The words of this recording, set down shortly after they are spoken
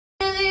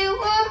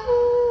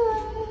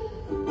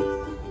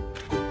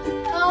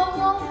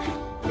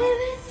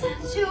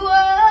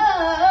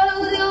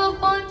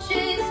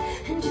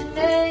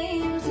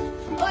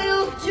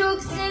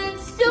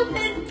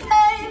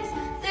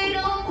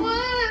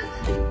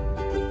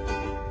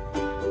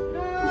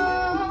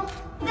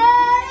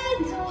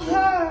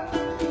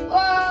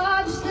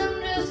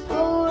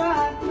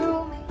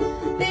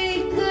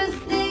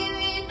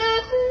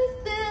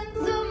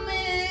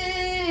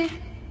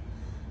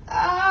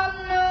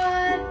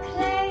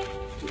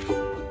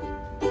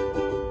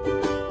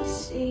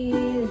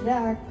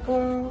that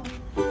girl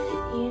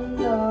in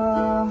the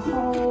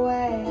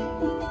hallway.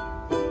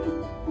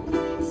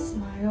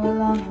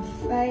 Smile on her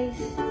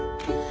face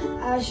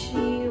as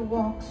she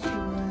walks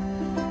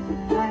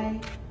away.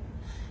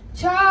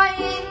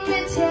 Trying to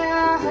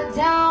tear her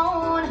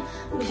down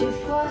was your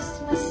first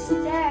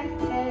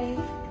mistake.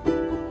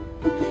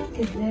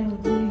 'Cause little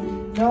do you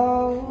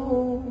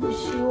know,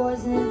 she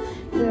wasn't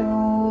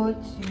built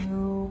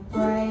to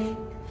break.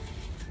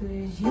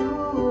 'Cause you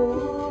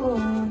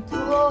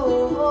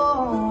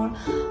don't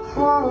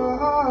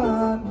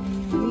hurt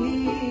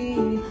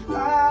me,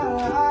 I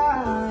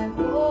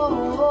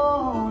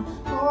won't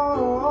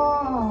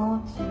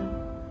hurt you.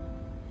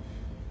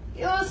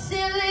 Your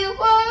silly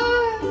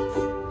words,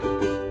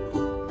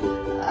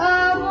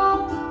 I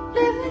won't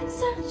live in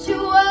such a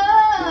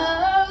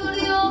world.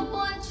 Your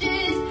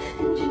punches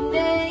and your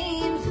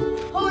names,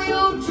 all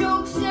your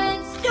jokes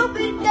and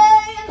stupid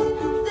games,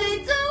 they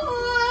don't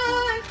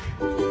work.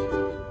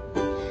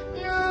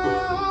 No,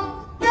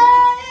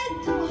 they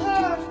don't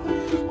hurt.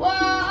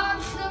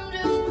 Watch them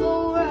just go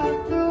right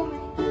through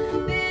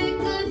me,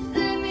 because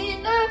they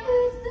mean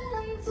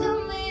everything to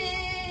me.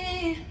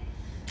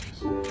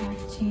 So I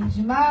change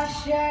my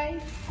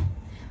shape,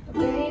 but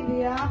baby,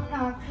 I'm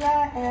not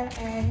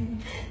clay.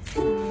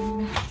 So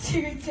not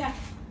too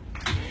tough.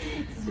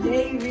 'Cause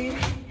baby,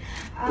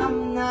 I'm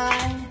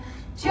not.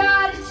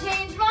 Try to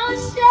change my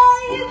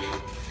shape,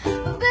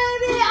 but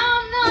baby,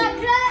 I'm not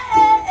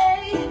clay.